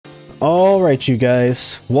Alright you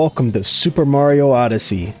guys, welcome to Super Mario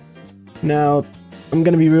Odyssey. Now, I'm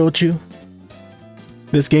gonna be real with you.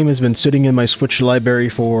 This game has been sitting in my Switch library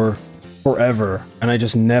for forever, and I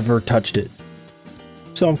just never touched it.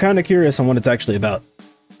 So I'm kinda curious on what it's actually about.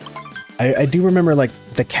 I do remember, like,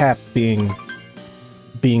 the cap being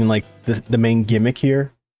like, the main gimmick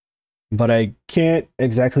here, but I can't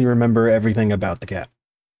exactly remember everything about the cap.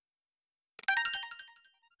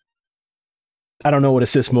 I don't know what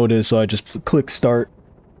assist mode is, so I just click start.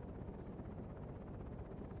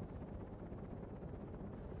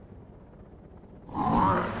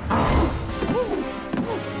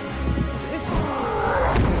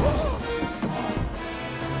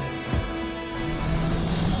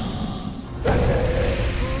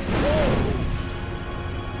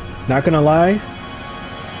 Not gonna lie,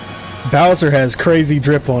 Bowser has crazy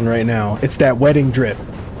drip on right now. It's that wedding drip.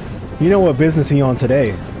 You know what business he on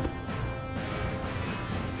today?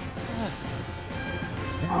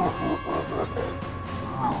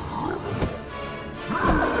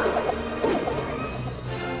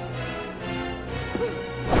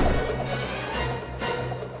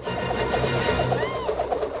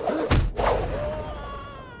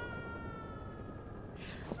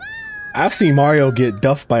 I've seen Mario get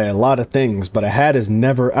duffed by a lot of things, but a hat is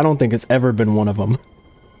never, I don't think it's ever been one of them.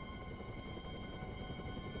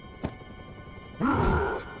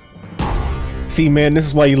 See, man, this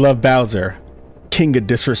is why you love Bowser. King of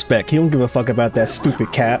disrespect. He don't give a fuck about that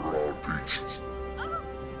stupid cap.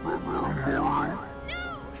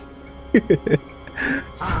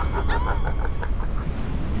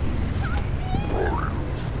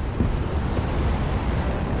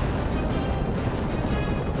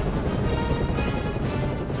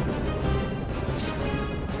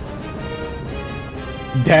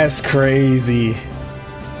 That's crazy.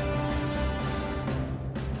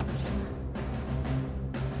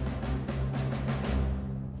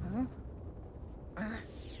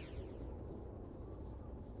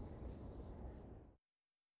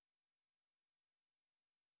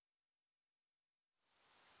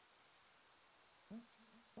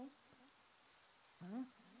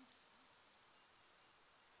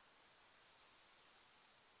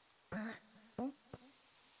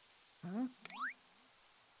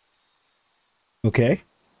 Okay.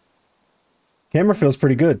 Camera feels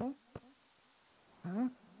pretty good.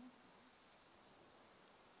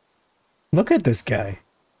 Look at this guy.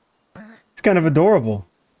 He's kind of adorable.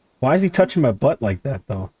 Why is he touching my butt like that,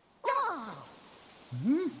 though?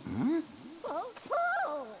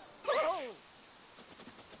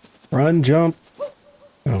 Run, jump.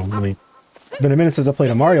 Oh, really? It's been a minute since I played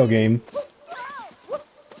a Mario game.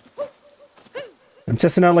 I'm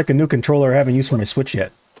testing out like a new controller I haven't used for my Switch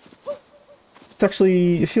yet. It's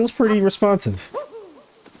actually, it feels pretty responsive.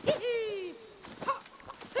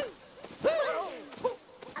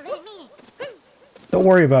 Don't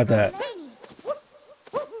worry about that.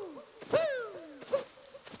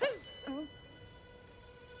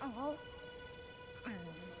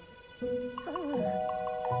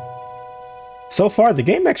 So far, the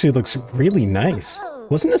game actually looks really nice.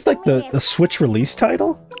 Wasn't this like the Switch release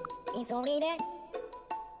title?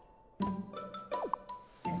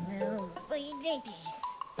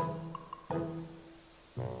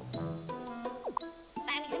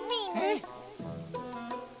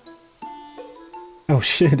 Oh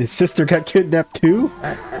shit, his sister got kidnapped too?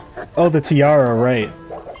 Oh, the tiara, right.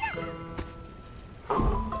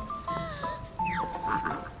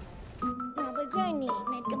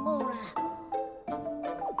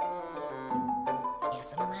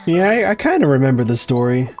 Yeah, I kind of remember the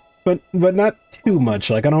story, but not too much.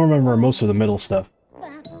 Like, I don't remember most of the middle stuff.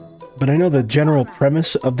 But I know the general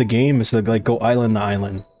premise of the game is to, like, go island to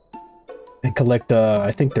island and collect,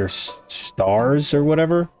 I think they're stars or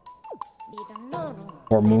whatever.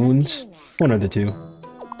 Or moons. One of the two.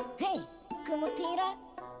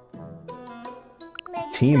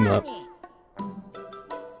 Team up.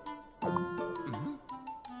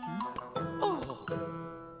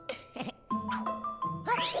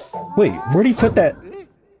 Wait, where'd he put that?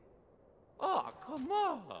 Oh, come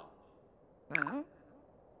on.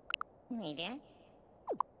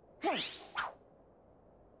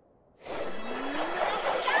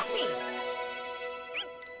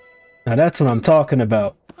 Now that's what I'm talking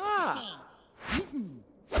about.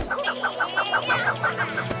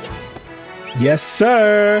 Yes,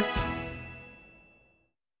 sir!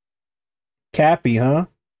 Cappy, huh?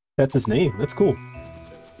 That's his name. That's cool.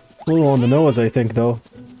 A little on the nose, I think, though.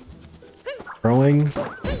 Throwing.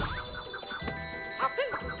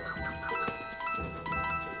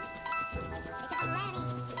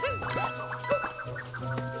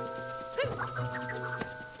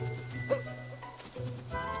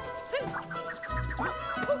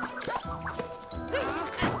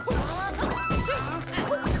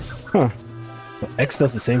 Huh. But X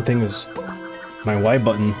does the same thing as my Y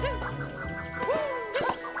button.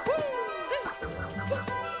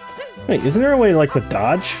 Wait, isn't there a way like to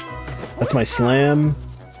dodge? That's my slam.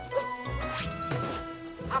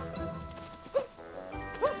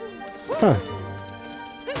 Huh.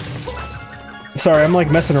 Sorry, I'm like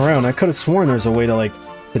messing around. I could have sworn there's a way to like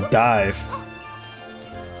to dive.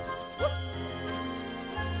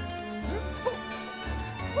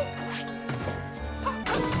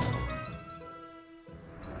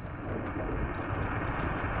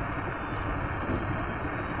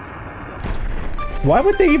 Why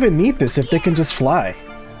would they even need this if they can just fly?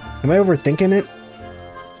 Am I overthinking it?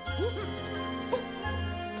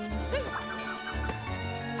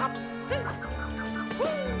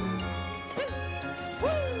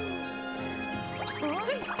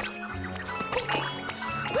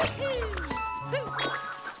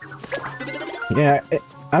 Yeah,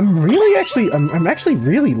 I'm actually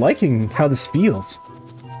really liking how this feels.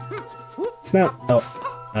 It's not... Oh,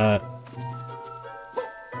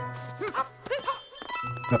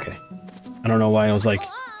 okay. I don't know why I was, like,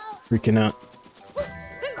 freaking out.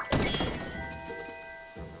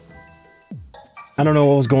 I don't know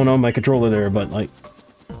what was going on with my controller there, but, like,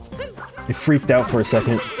 it freaked out for a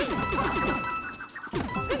second.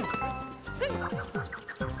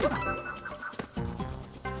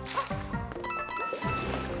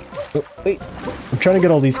 Oh, wait. I'm trying to get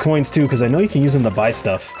all these coins, too, because I know you can use them to buy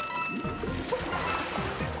stuff.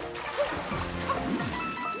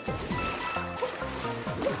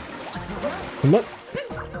 Look.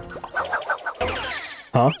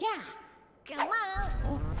 Huh?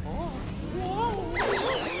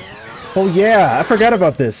 Oh yeah, I forgot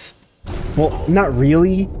about this. Well, not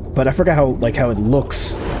really, but I forgot how it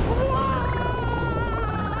looks.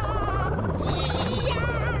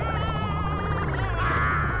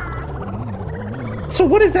 So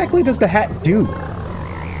what exactly does the hat do?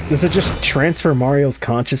 Does it just transfer Mario's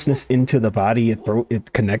consciousness into the body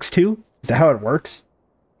it connects to? Is that how it works?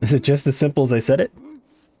 Is it just as simple as I said it?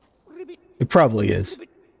 It probably is.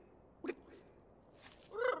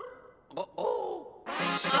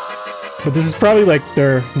 But this is probably like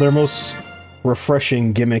their most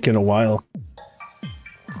refreshing gimmick in a while.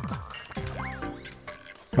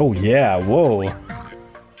 Oh yeah, whoa.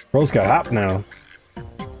 Bro's got hop now.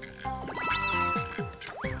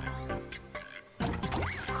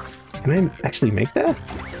 Can I actually make that?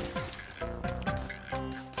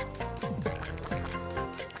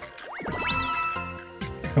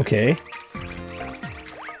 Okay.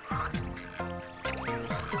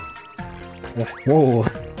 Whoa.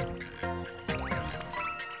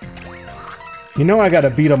 You know I gotta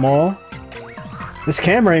beat them all. This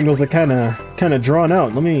camera angles are kind of drawn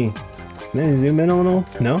out. Let me zoom in a little.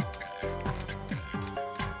 No?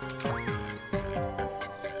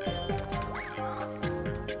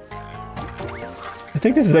 I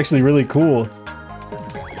think this is actually really cool.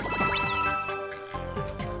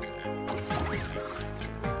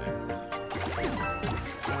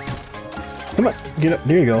 Come on, get up.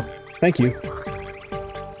 There you go. Thank you.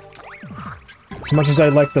 As much as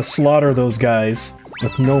I'd like to slaughter those guys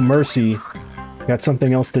with no mercy, got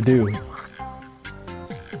something else to do.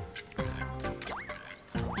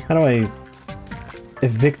 How do I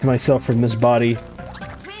evict myself from this body?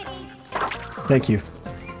 Thank you.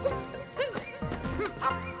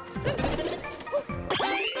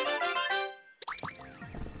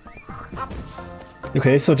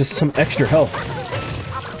 Okay, so just some extra health.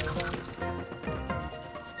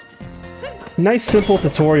 Nice, simple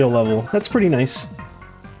tutorial level. That's pretty nice.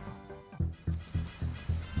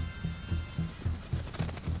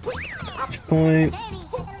 Checkpoint.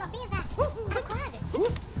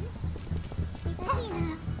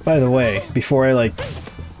 By the way, before I, like,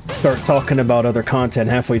 start talking about other content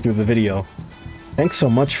halfway through the video, thanks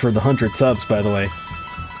so much for the 100 subs, by the way.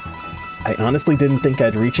 I honestly didn't think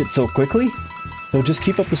I'd reach it so quickly, so just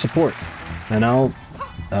keep up the support, and I'll,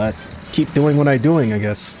 keep doing what I'm doing, I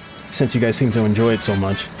guess. Since you guys seem to enjoy it so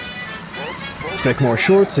much. Expect more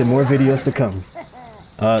shorts and more videos to come.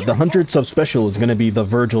 The 100 sub special is gonna be the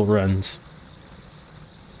Virgil runs.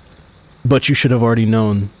 But you should have already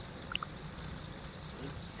known.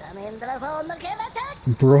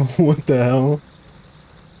 Bro, what the hell?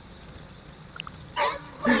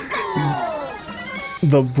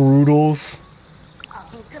 The Brutals.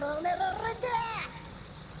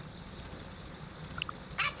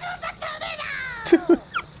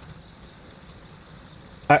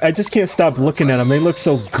 I just can't stop looking at them. They look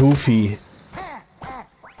so goofy.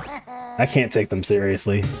 I can't take them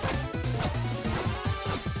seriously.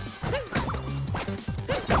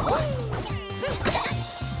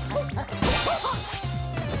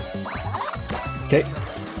 Okay.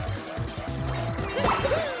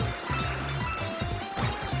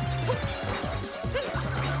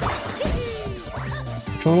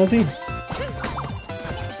 Which one was he?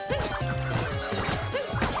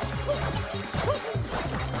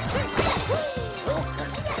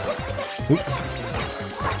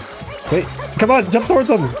 Oops. Wait, come on, jump towards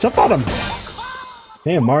him! Jump on him!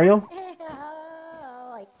 Damn, Mario.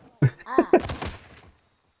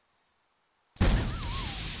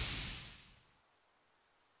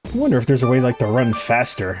 I wonder if there's a way, like, to run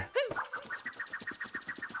faster.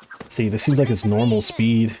 Let's see, this seems like it's normal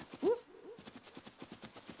speed.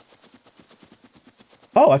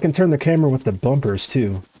 Oh, I can turn the camera with the bumpers,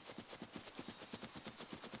 too.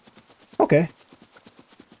 Okay.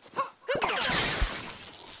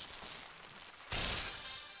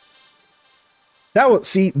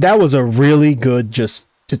 That was a really good, just,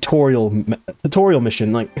 tutorial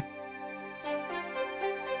mission, like...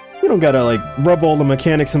 You don't gotta, like, rub all the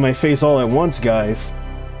mechanics in my face all at once, guys.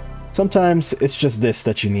 Sometimes it's just this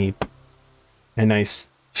that you need. And nice.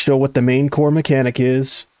 Show what the main core mechanic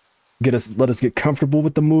is. Let us get comfortable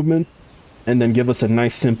with the movement. And then give us a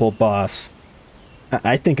nice, simple boss.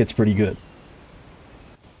 I think it's pretty good.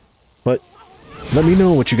 But, let me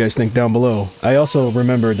know what you guys think down below. I also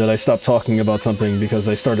remembered that I stopped talking about something because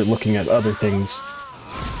I started looking at other things.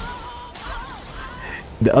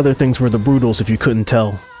 The other things were the Brutals, if you couldn't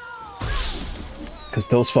tell. Because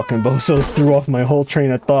those fucking bozos threw off my whole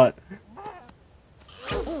train of thought.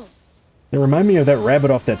 They remind me of that rabbit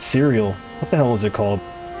off that cereal. What the hell is it called?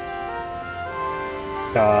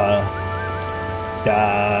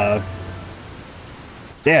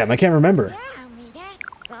 Damn, I can't remember.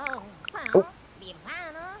 Oh.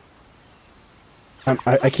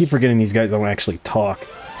 I keep forgetting these guys don't actually talk.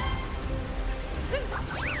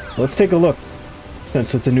 Let's take a look.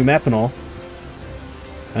 Since it's a new map and all.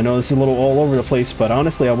 I know this is a little all over the place, but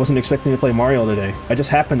honestly, I wasn't expecting to play Mario today. I just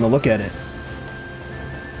happened to look at it.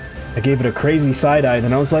 I gave it a crazy side-eye,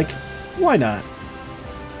 then I was like, why not?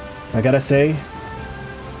 I gotta say,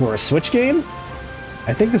 for a Switch game?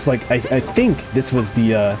 I think this, like, I think this was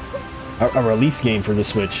the, a release game for the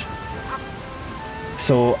Switch.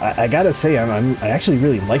 So, I gotta say, I actually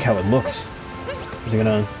really like how it looks. Is it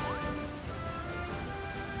gonna...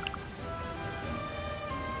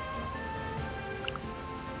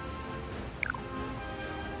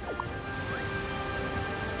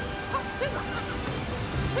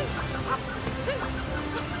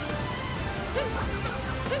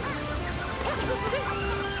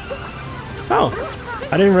 Oh,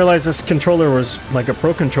 I didn't realize this controller was like a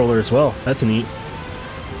Pro controller as well. That's neat.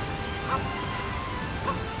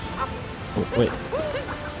 Oh, wait.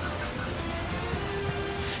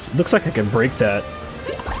 Looks like I can break that.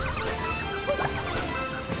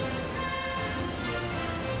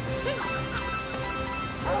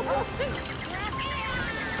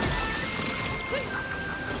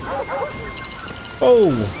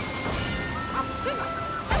 Oh!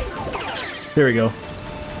 There we go.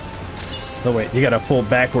 Oh wait, you gotta pull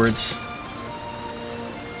backwards.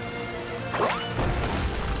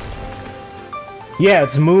 Yeah,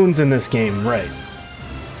 it's moons in this game, right.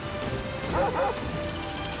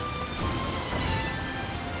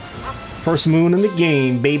 First moon in the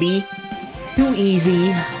game, baby. Too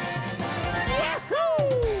easy.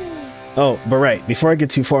 Oh, but right, before I get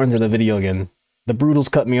too far into the video again, the Brutals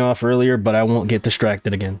cut me off earlier, but I won't get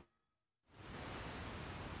distracted again.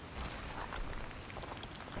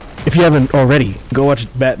 If you haven't already, go watch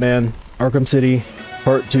Batman Arkham City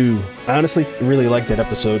Part 2. I honestly really liked that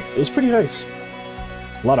episode. It was pretty nice.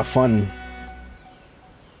 A lot of fun.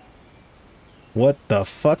 What the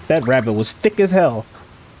fuck? That rabbit was thick as hell.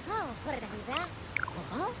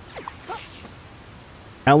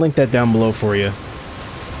 I'll link that down below for you.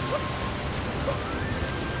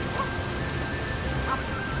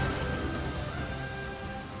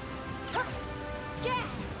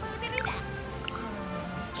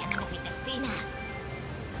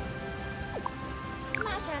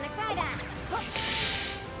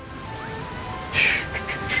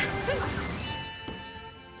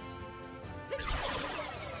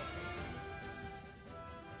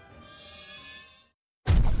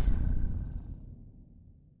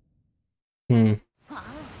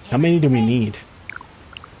 How many do we need?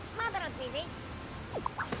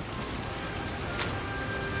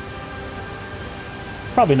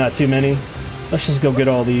 Probably not too many. Let's just go get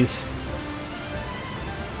all these.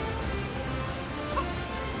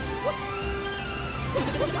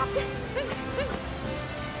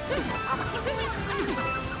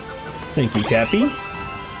 Thank you, Cappy.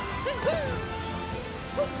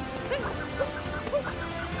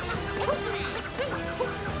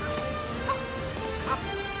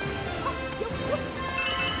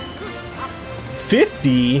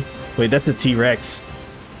 50? Wait, that's a T-Rex.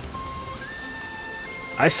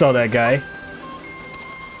 I saw that guy.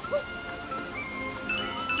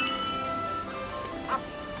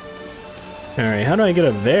 Alright, how do I get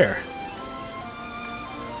up there?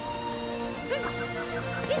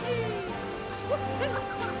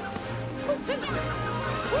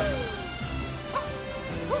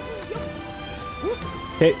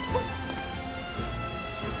 Hey.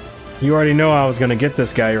 You already know I was gonna get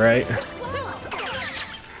this guy, right?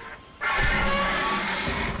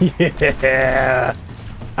 Yeah!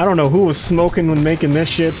 I don't know who was smoking when making this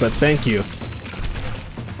shit, but thank you.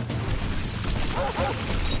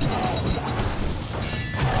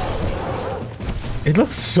 It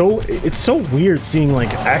looks so... It's so weird seeing, like,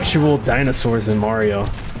 actual dinosaurs in Mario.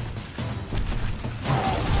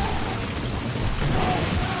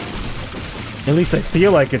 At least I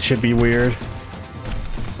feel like it should be weird.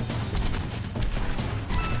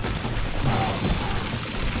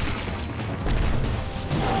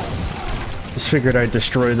 Just figured I'd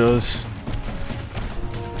destroy those.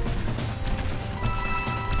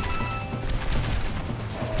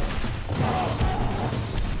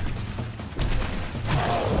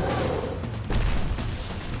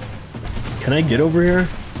 Can I get over here?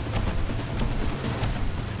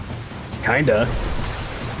 Kinda.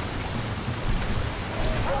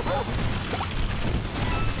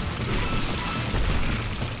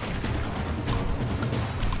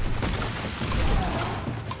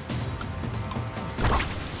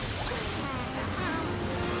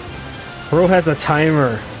 Bro has a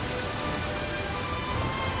timer.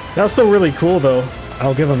 That was still really cool, though.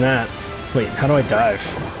 I'll give him that. Wait, how do I dive?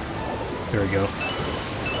 There we go.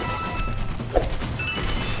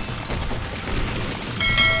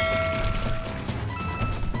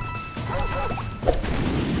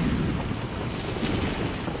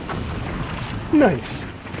 Nice.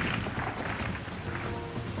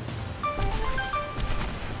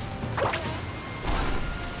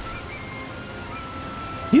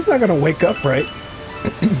 He's not gonna wake up, right?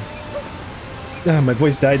 Ah, my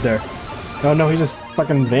voice died there. Oh no, he just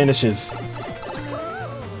fucking vanishes.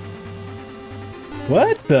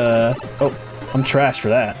 What the? Oh, I'm trash for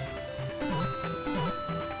that.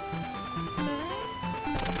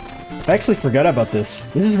 I actually forgot about this.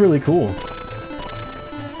 This is really cool.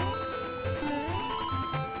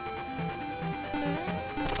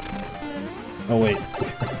 Oh wait,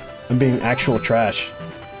 I'm being actual trash.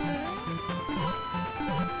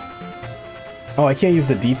 Oh, I can't use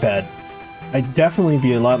the D-pad. I'd definitely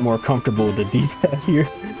be a lot more comfortable with the D-pad here.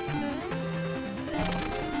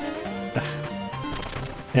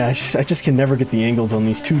 Yeah, I just can never get the angles on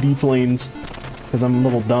these 2D planes, because I'm a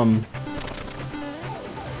little dumb.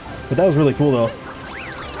 But that was really cool, though.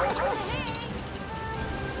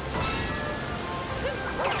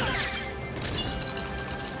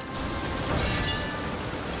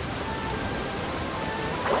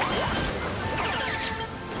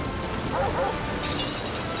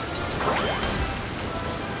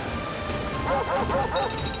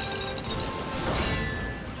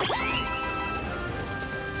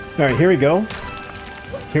 Alright, here we go.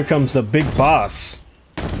 Here comes the big boss.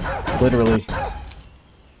 Literally.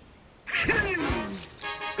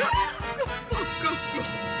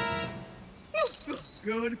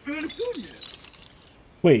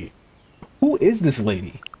 Wait, who is this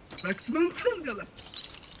lady?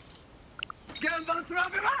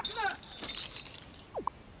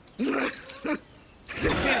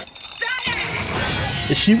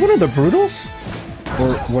 Is she one of the Brutals?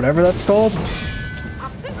 Or whatever that's called?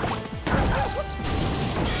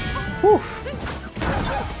 Whew.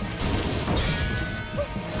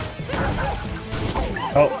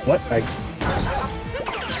 Oh, what?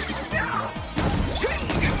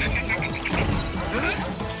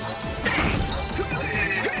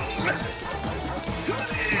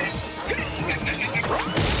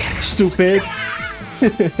 Stupid.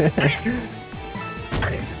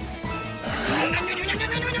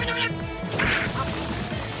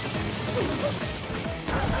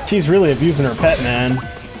 She's really abusing her pet, man.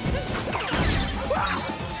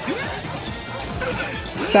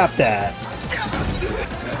 Stop that.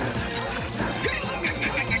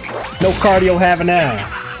 No cardio having now.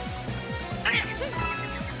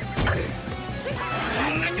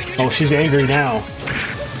 Oh, she's angry now.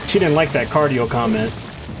 She didn't like that cardio comment.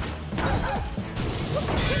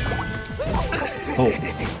 Oh,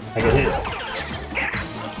 I get hit.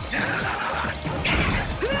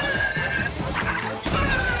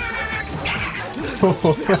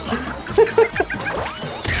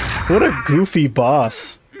 What a goofy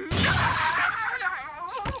boss.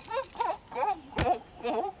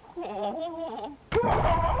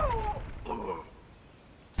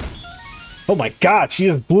 Oh my god, she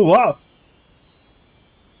just blew up!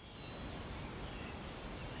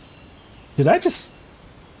 Did I just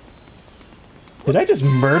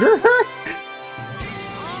murder her?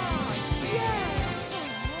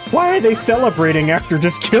 Why are they celebrating after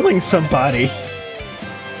just killing somebody?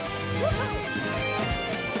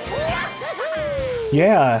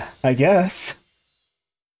 Yeah, I guess.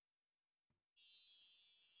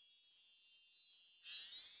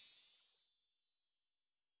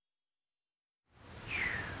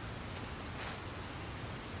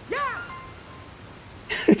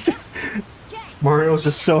 Mario's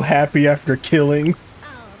just so happy after killing.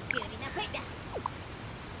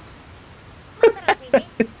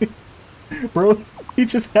 Bro, he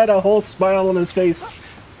just had a whole smile on his face.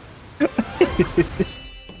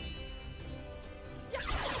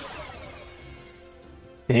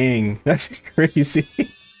 Dang, that's crazy.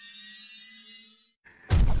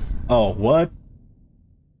 Oh, what?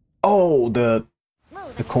 Oh, the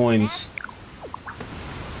coins.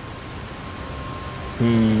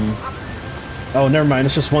 Oh, never mind.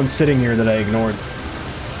 It's just one sitting here that I ignored.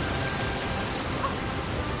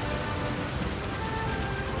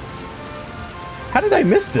 How did I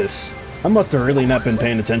miss this? I must have really not been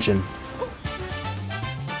paying attention.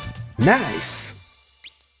 Nice!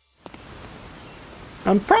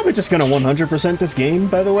 I'm probably just gonna 100% this game,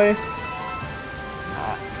 by the way.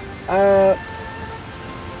 I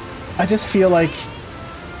just feel like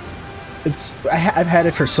it's... I've had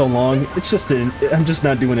it for so long, it's just... I'm just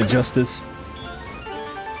not doing it justice.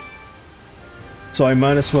 So I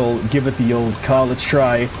might as well give it the old college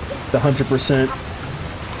try, the 100%.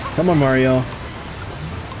 Come on, Mario.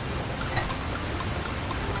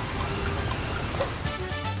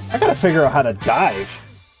 I gotta figure out how to dive,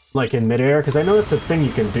 like in midair, because I know that's a thing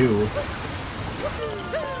you can do.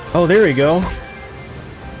 Oh, there we go.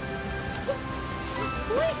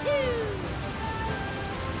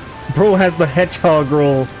 Bro has the hedgehog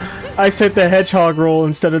roll. I said the hedgehog roll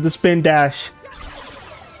instead of the spin dash.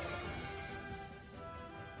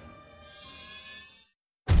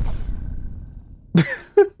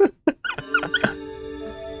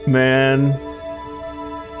 Man.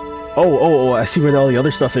 Oh, I see where all the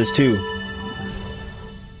other stuff is too.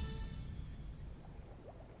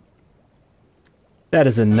 That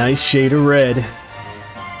is a nice shade of red.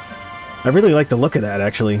 I really like the look of that,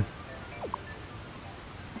 actually.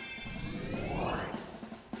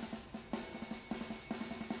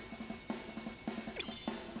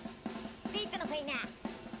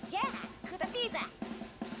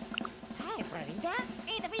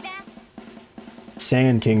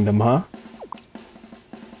 Sand Kingdom, huh?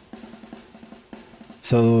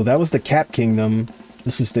 So that was the Cap Kingdom.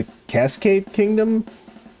 This was the Cascade Kingdom?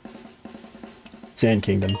 Sand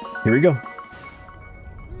Kingdom. Here we go.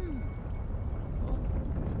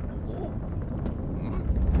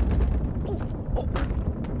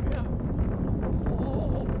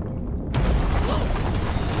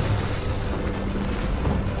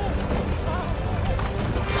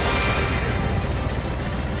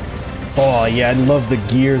 Oh yeah, I love the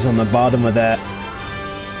gears on the bottom of that.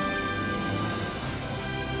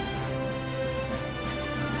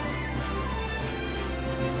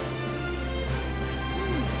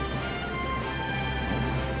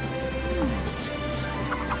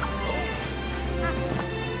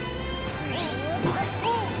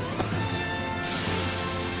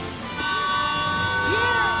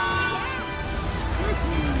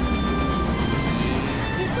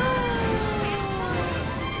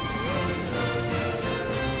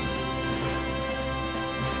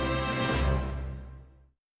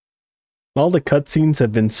 All the cutscenes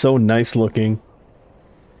have been so nice looking.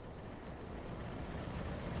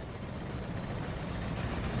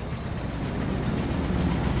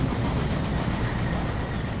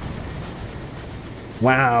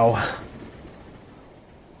 Wow.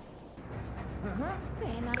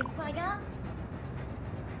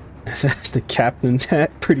 That's the captain's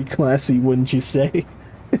hat. Pretty classy, wouldn't you say?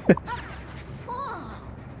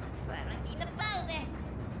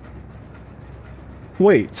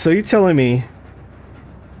 Wait, so you're telling me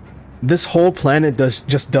this whole planet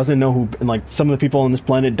just doesn't know who, like, some of the people on this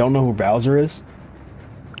planet don't know who Bowser is?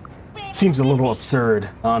 Seems a little absurd,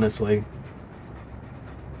 honestly.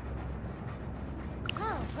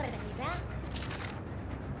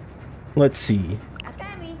 Let's see.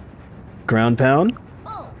 Ground pound?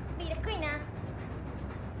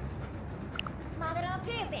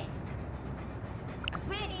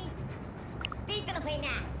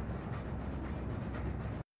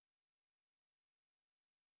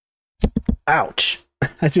 Ouch.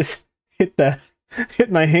 I just hit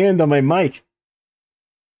my hand on my mic.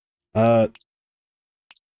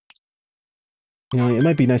 You know, it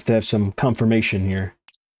might be nice to have some confirmation here.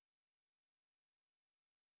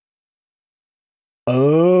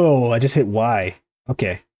 Oh, I just hit Y.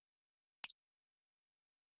 Okay.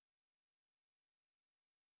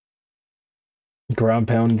 Ground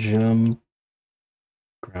pound jump.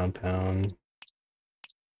 Ground pound.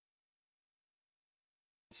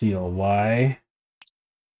 CLY.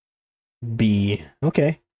 B.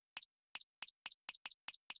 Okay.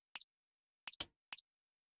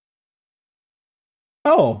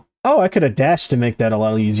 Oh. Oh, I could have dashed to make that a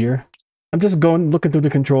lot easier. I'm just looking through the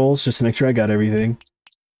controls just to make sure I got everything.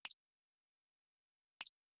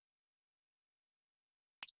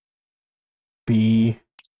 B.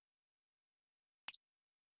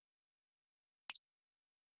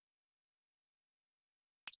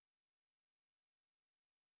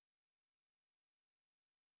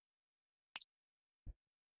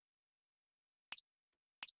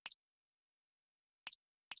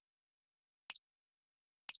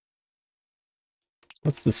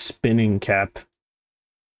 What's the spinning cap?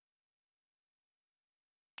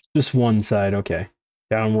 Just one side, okay.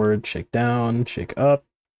 Downward, shake down, shake up.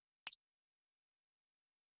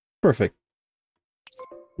 Perfect.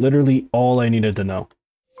 Literally all I needed to know.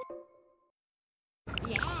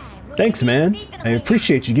 Thanks, man. I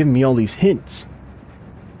appreciate you giving me all these hints.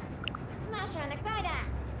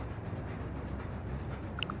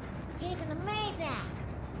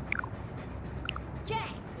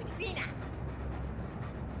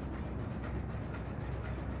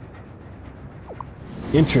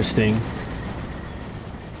 Interesting.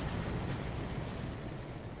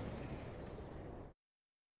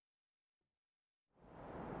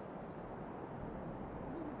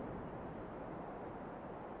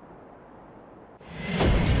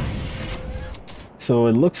 So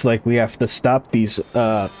it looks like we have to stop these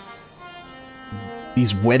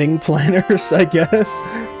wedding planners, I guess,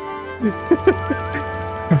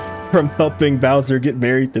 from helping Bowser get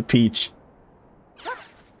married to Peach.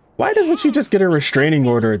 Why doesn't she just get a restraining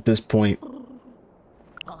order at this point?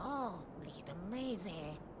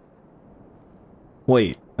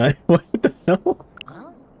 Wait, what the hell?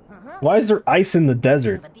 Why is there ice in the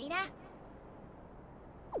desert?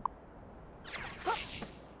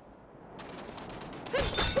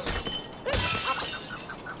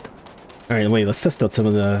 Alright, wait, let's test out some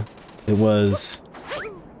of the... It was...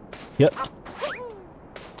 Yep.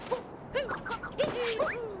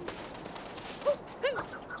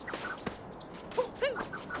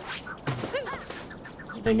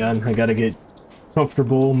 Hang on, I gotta get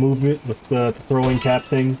comfortable movement with the throwing cap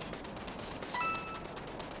thing.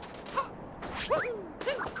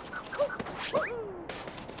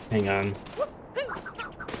 Hang on.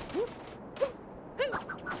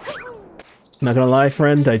 Not gonna lie,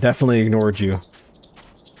 friend, I definitely ignored you.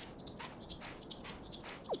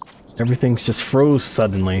 Everything's just froze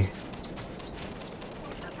suddenly.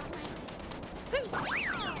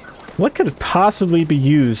 What could possibly be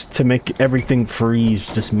used to make everything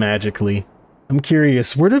freeze just magically? I'm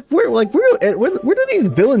curious. Where do these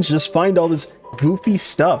villains just find all this goofy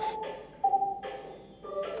stuff?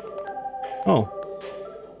 Oh.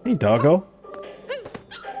 Hey, doggo.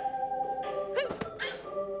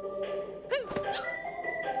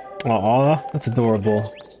 Aw, that's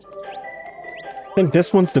adorable. I think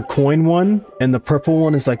this one's the coin one, and the purple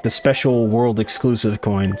one is like the special world exclusive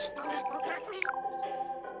coins.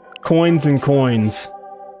 Coins and coins.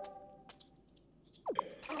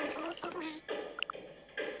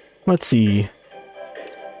 Let's see.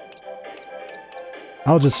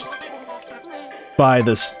 I'll just buy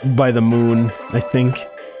the moon, I think.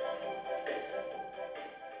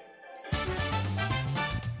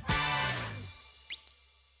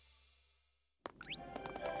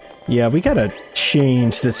 Yeah, we gotta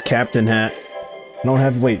change this captain hat. I don't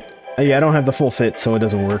have, wait. Yeah, I don't have the full fit, so it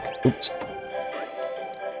doesn't work. Oops.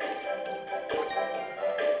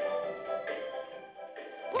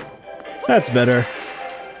 That's better.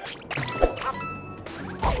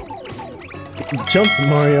 Jump,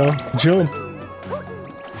 Mario. Jump.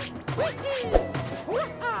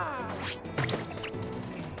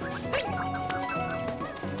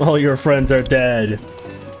 All your friends are dead.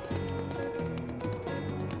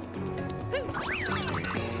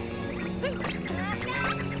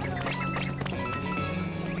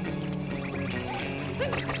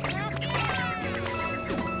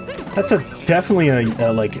 That's definitely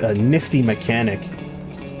a nifty mechanic.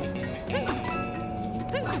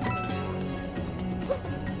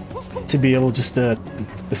 To be able just to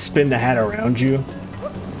spin the hat around you.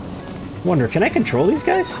 Wonder, can I control these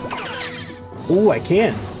guys? Oh, I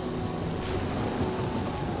can.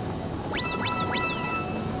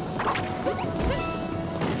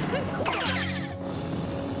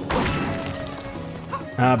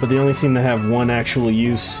 But they only seem to have one actual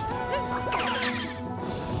use.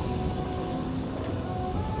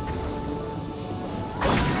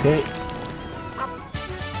 Okay.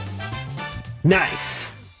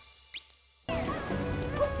 Nice!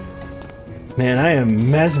 Man, I am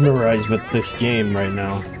mesmerized with this game right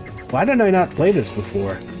now. Why did I not play this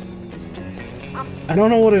before? I don't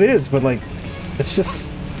know what it is, but like, it's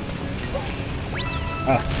just...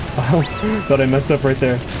 thought I messed up right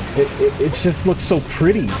there. It just looks so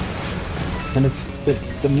pretty. And it's...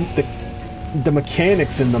 The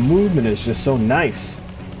mechanics and the movement is just so nice.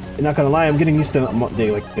 I'm not gonna lie, I'm getting used to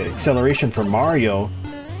the acceleration from Mario.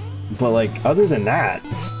 But like, other than that,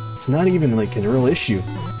 it's not even like a real issue.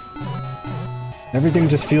 Everything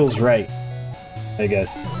just feels right, I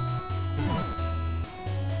guess.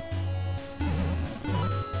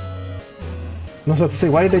 I was about to say,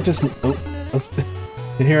 why did they just... Oh,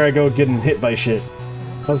 and here I go getting hit by shit.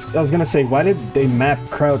 I was gonna say, why did they map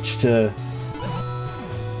crouch to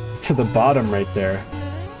the bottom right there?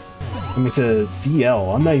 I mean, to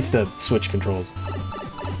ZL. I'm not used to switch controls.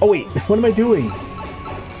 Oh wait, what am I doing?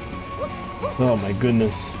 Oh my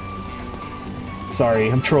goodness.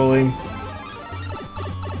 Sorry, I'm trolling.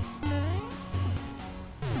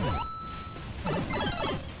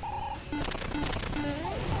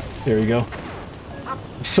 There we go.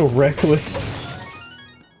 I'm so reckless.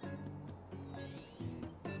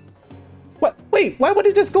 What? Wait, why would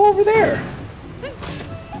it just go over there?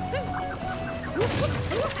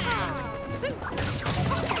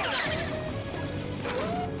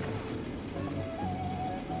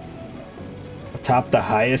 Atop the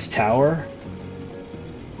highest tower?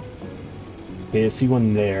 Okay, I see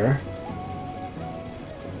one there.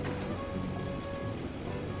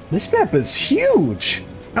 This map is huge!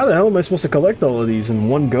 How the hell am I supposed to collect all of these in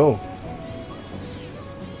one go?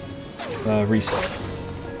 Reset.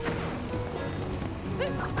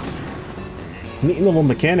 Neat little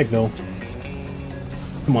mechanic, though.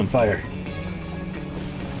 Come on, fire.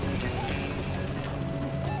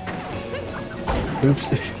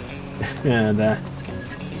 Oops. And,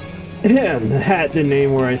 and the hat didn't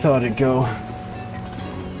aim where I thought it'd go.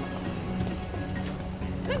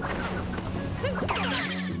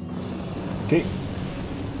 Okay.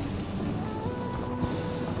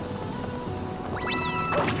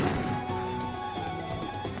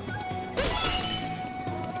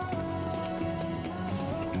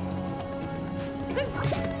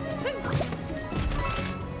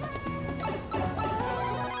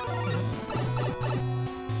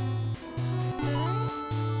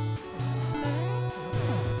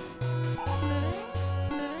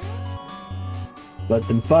 Let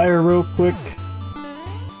them fire real quick.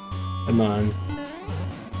 Come on.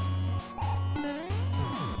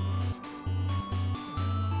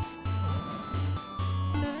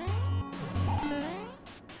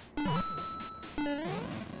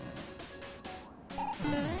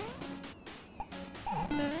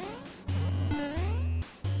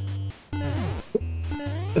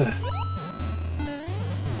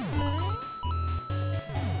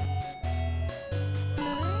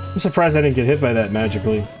 I'm surprised I didn't get hit by that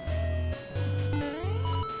magically.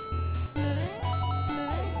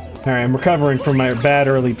 Alright, I'm recovering from my bad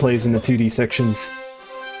early plays in the 2D sections.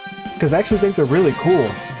 Because I actually think they're really cool.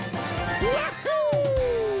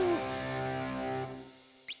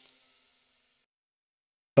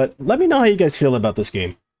 But let me know how you guys feel about this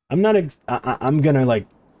game. I'm not I'm gonna like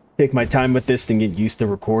take my time with this and get used to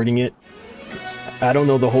recording it. I don't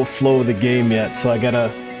know the whole flow of the game yet, so I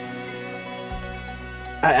gotta...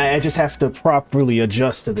 I just have to properly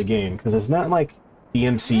adjust to the game, because it's not like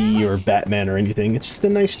DMC or Batman or anything. It's just a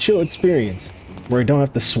nice chill experience, where I don't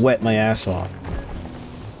have to sweat my ass off.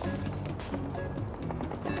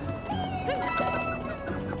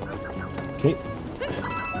 Okay.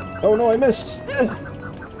 Oh no, I missed!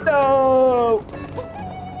 No!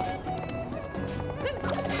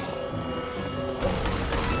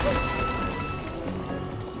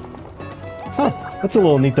 Huh, that's a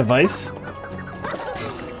little neat device.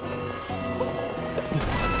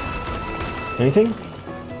 Anything?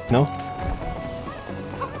 No?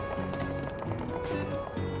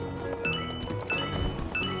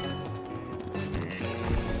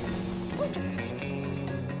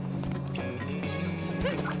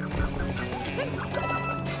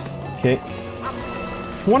 Okay.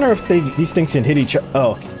 I wonder if these things can hit each other.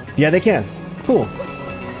 Oh, yeah, they can. Cool.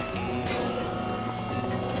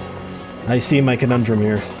 I see my conundrum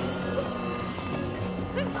here.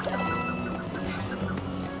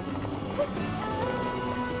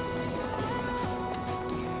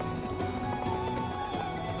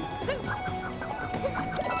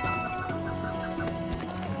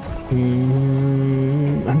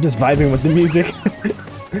 I'm just vibing with the music.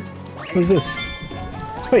 What's this?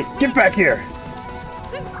 Wait, get back here!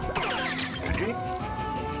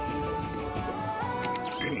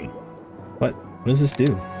 What? What does this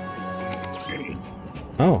do?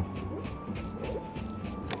 Oh.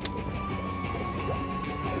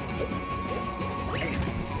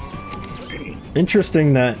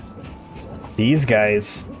 Interesting that these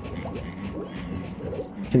guys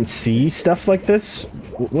can see stuff like this.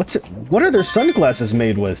 What are their sunglasses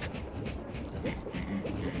made with?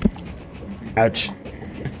 Ouch.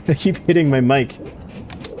 I keep hitting my mic.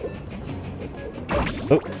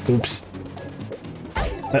 Oh, oops.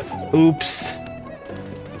 Oops.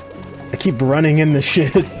 I keep running in the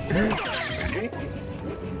shit.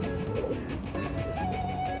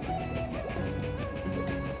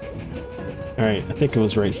 Alright, I think it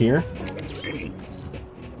was right here.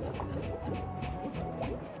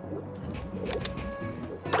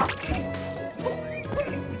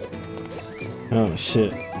 Oh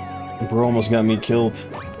shit. Bro almost got me killed.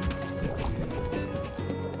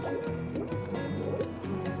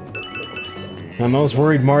 I was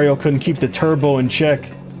worried Mario couldn't keep the turbo in check.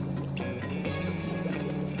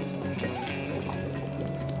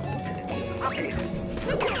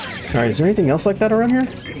 Alright, is there anything else like that around here?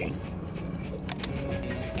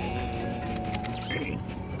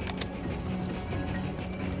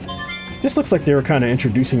 Just looks like they were kind of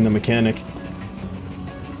introducing the mechanic.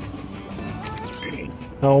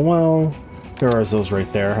 Oh, well, there are those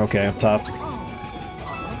right there. Okay, up top.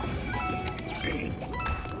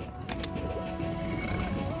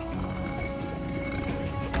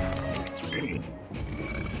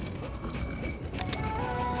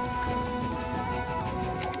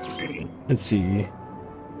 Let's see.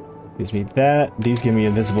 Gives me that. These give me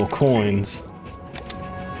invisible coins.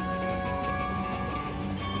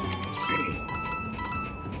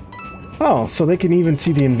 Oh, so they can even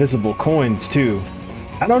see the invisible coins, too.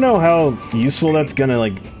 I don't know how useful that's gonna,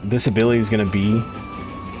 like, this ability is gonna be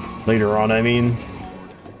later on, I mean.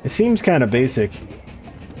 It seems kind of basic.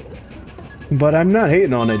 But I'm not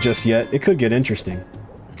hating on it just yet. It could get interesting.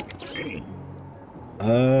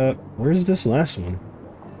 Where's this last one?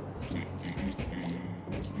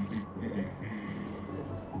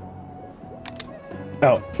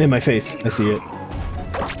 Oh, in my face. I see it.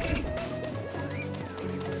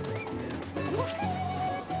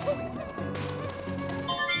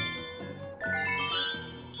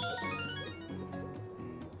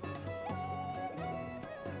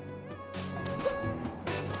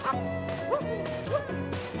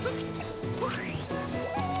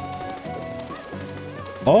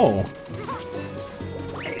 Oh.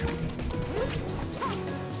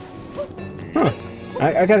 Huh.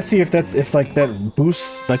 I gotta see if that's, if like that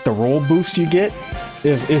boost, like the roll boost you get,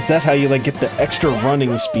 is that how you like get the extra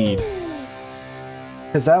running speed?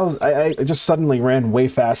 Cause that was, I just suddenly ran way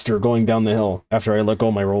faster going down the hill after I let go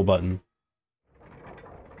of my roll button.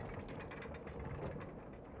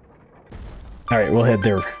 Alright, we'll head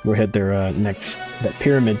there. We'll head there next. That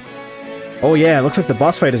pyramid. Oh yeah, it looks like the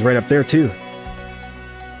boss fight is right up there too.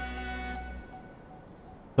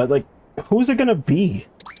 But like, who's it gonna be?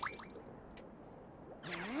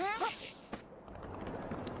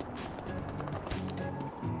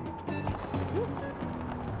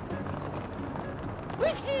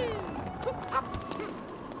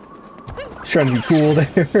 Trying to be cool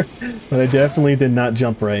there, but I definitely did not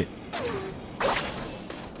jump right.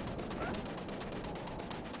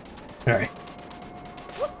 Alright.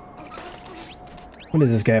 What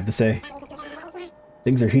does this guy have to say?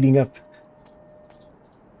 Things are heating up.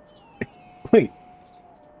 Wait.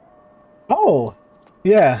 Oh!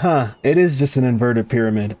 Yeah, huh. It is just an inverted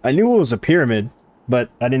pyramid. I knew it was a pyramid, but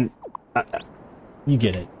I didn't... you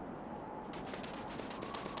get it.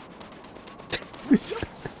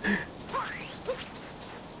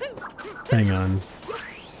 Hang on.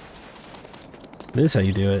 This is how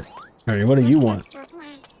you do it. Alright, what do you want?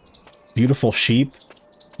 Beautiful sheep?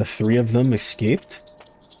 The three of them escaped?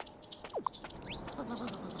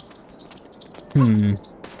 Hmm.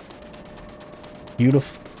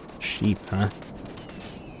 Beautiful sheep, huh?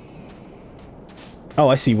 Oh,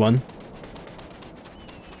 I see one.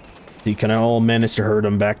 See, can I all manage to herd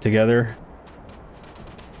them back together?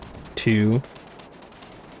 Two.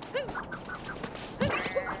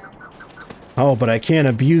 Oh, but I can't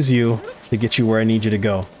abuse you to get you where I need you to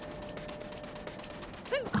go.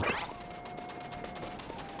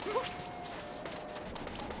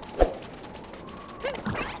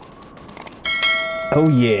 Oh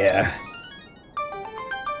yeah.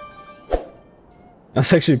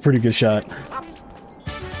 That's actually a pretty good shot.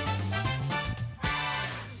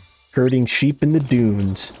 Herding sheep in the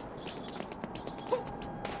dunes.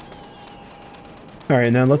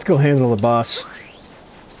 Alright, now let's go handle the boss.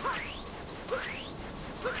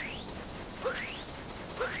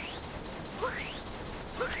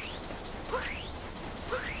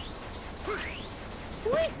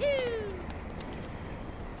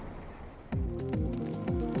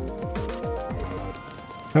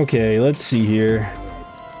 Okay, let's see here.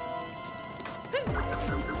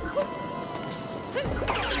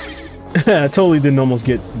 I totally didn't almost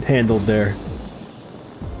get handled there.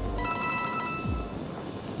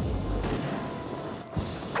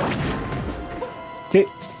 Okay.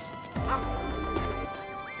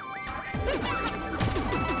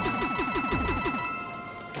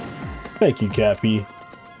 Thank you, Cappy.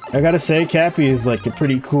 I gotta say, Cappy is like a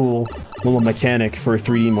pretty cool little mechanic for a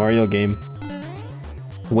 3D Mario game.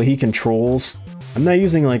 The way he controls. I'm not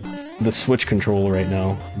using like the Switch controller right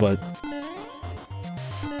now, but...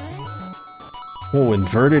 Oh,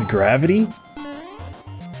 inverted gravity?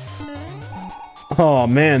 Oh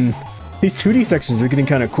man, these 2D sections are getting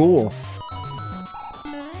kind of cool.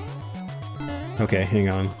 Okay, hang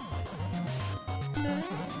on.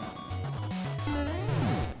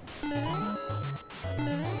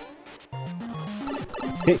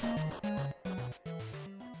 Hey.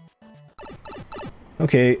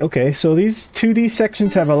 Okay, so these 2D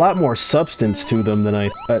sections have a lot more substance to them than I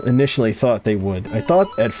initially thought they would. I thought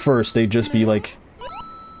at first they'd just be like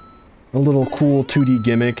a little cool 2D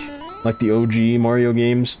gimmick, like the OG Mario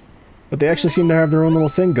games, but they actually seem to have their own little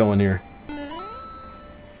thing going here.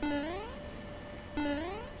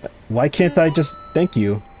 Why can't I just... Thank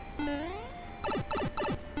you.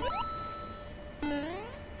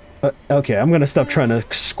 Okay, I'm gonna stop trying to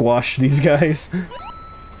squash these guys.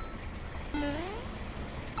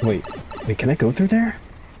 Wait, can I go through there?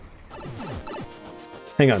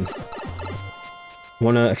 Hang on.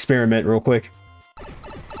 Wanna experiment real quick?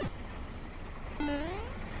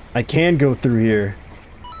 I can go through here.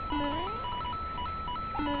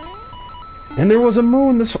 And there was a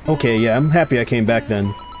moon this... Okay, yeah, I'm happy I came back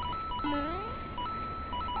then.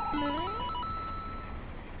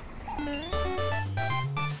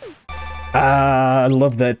 Ah, I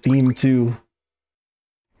love that theme too.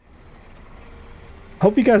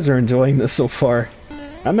 Hope you guys are enjoying this so far.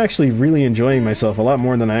 I'm actually really enjoying myself a lot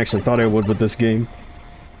more than I actually thought I would with this game.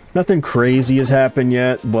 Nothing crazy has happened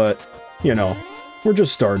yet, but, you know, we're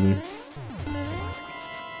just starting.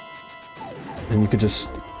 And you could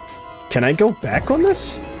just... Can I go back on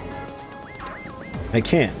this? I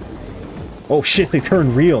can't. Oh shit, they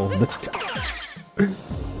turned real. That's...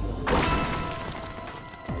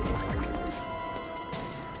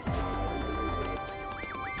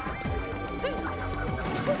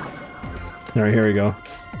 Alright, here we go.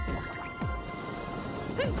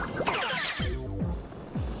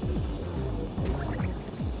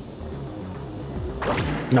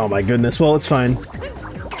 Oh my goodness, well, it's fine.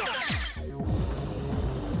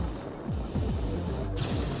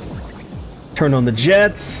 Turn on the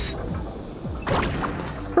jets.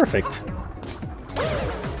 Perfect.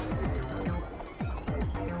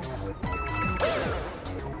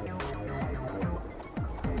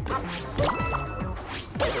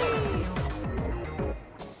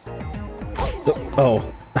 Oh,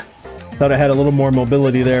 thought I had a little more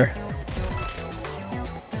mobility there.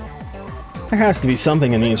 There has to be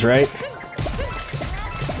something in these, right?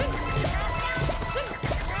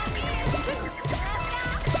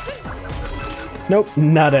 Nope,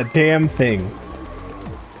 not a damn thing.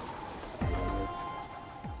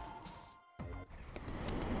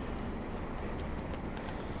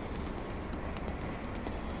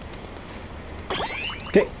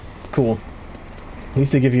 Okay, cool. At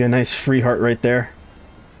least they give you a nice free heart right there.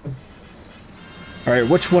 Alright,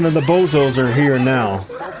 which one of the bozos are here now?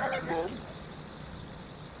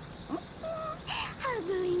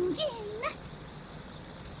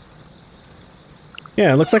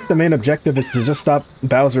 Yeah, it looks like the main objective is to just stop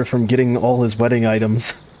Bowser from getting all his wedding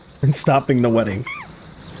items and stopping the wedding.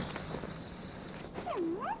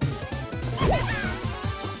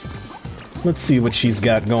 Let's see what she's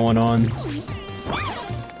got going on.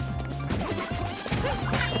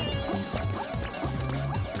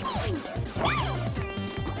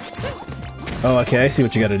 Oh, okay, I see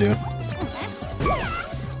what you gotta do.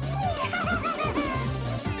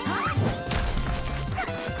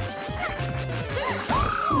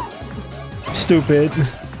 Stupid.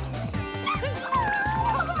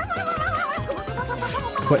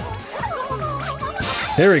 What?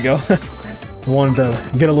 There we go. Wanted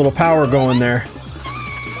to get a little power going there.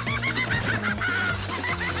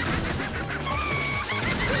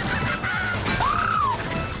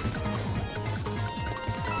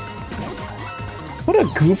 What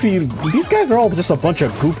a goofy... These guys are all just a bunch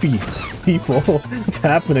of goofy people. What's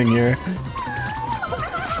happening here?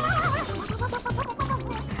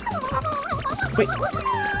 Wait.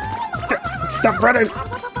 Stop running!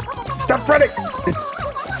 Stop running!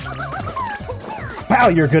 Wow,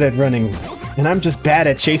 you're good at running. And I'm just bad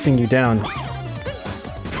at chasing you down.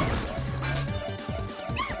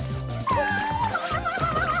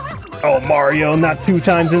 Oh, Mario, not 2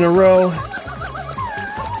 times in a row.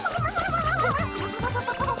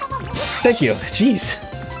 Thank you. Jeez.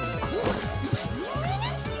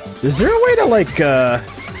 Is there a way to, like,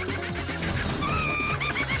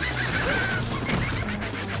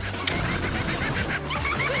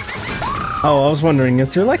 Oh, I was wondering,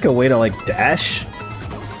 is there, like, a way to, like, dash?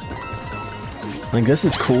 Like, this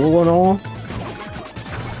is cool and all.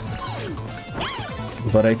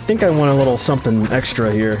 But I think I want a little something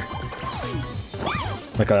extra here.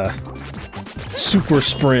 Like a super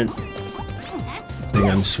sprint thing.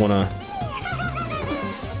 I just wanna...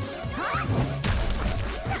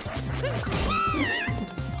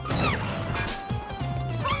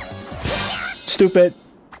 Stupid.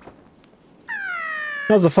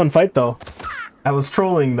 That was a fun fight, though. I was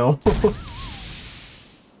trolling, though.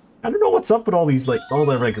 I don't know what's up with all these, like, all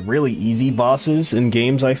the, like, really easy bosses in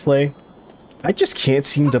games I play. I just can't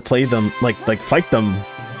seem to play them, like fight them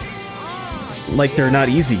like they're not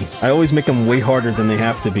easy. I always make them way harder than they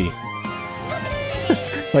have to be.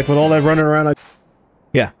 Like with all that running around,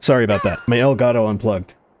 Yeah, sorry about that. My Elgato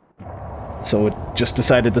unplugged. So it just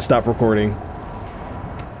decided to stop recording.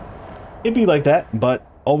 It'd be like that, but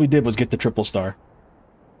all we did was get the triple star.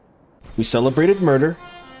 We celebrated murder,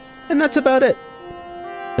 and that's about it.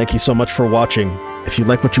 Thank you so much for watching. If you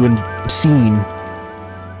like what you've seen,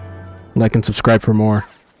 like and subscribe for more.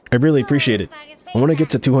 I really appreciate it. I want to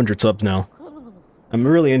get to 200 subs now. I'm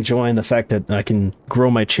really enjoying the fact that I can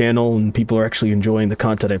grow my channel and people are actually enjoying the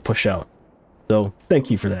content I push out. So,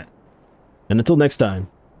 thank you for that. And until next time,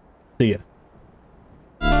 see ya.